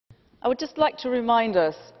I would just like to remind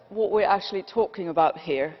us what we're actually talking about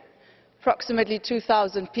here. Approximately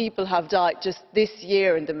 2,000 people have died just this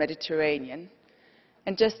year in the Mediterranean.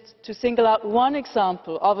 And just to single out one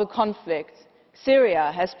example of a conflict,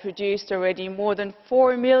 Syria has produced already more than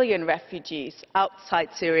 4 million refugees outside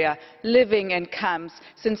Syria, living in camps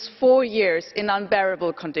since 4 years in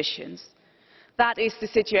unbearable conditions. That is the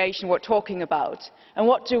situation we're talking about. And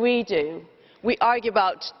what do? We argue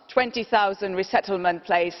about 20,000 resettlement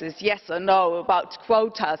places, yes or no, about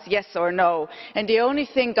quotas, yes or no. And the only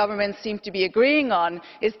thing governments seem to be agreeing on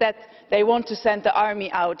is that they want to send the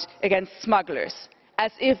army out against smugglers,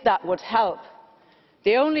 as if that would help.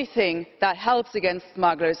 The only thing that helps against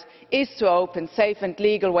smugglers is to open safe and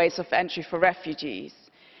legal ways of entry for refugees.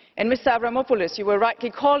 And Mr. Avramopoulos, you were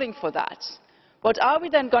rightly calling for that. But are we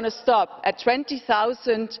then going to stop at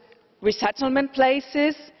 20,000 resettlement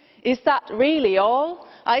places? Is that really all?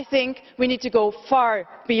 I think we need to go far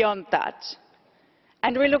beyond that.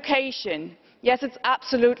 And relocation. Yes, it's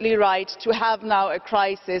absolutely right to have now a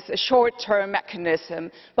crisis, a short-term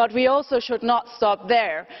mechanism, but we also should not stop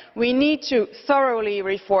there. We need to thoroughly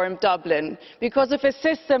reform Dublin, because if a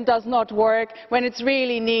system does not work when it's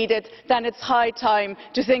really needed, then it's high time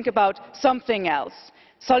to think about something else.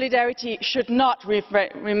 Solidarity should not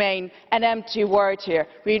remain an empty word here.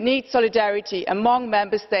 We need solidarity among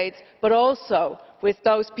member states, but also with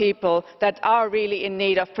those people that are really in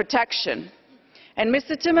need of protection. And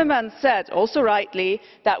Mr. Timmermans said, also rightly,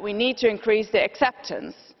 that we need to increase the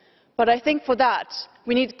acceptance. But I think for that,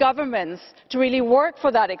 we need governments to really work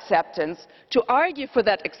for that acceptance, to argue for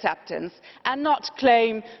that acceptance, and not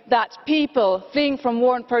claim that people fleeing from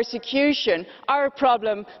war and persecution are a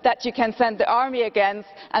problem that you can send the army against,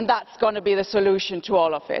 and that's going to be the solution to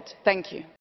all of it. Thank you.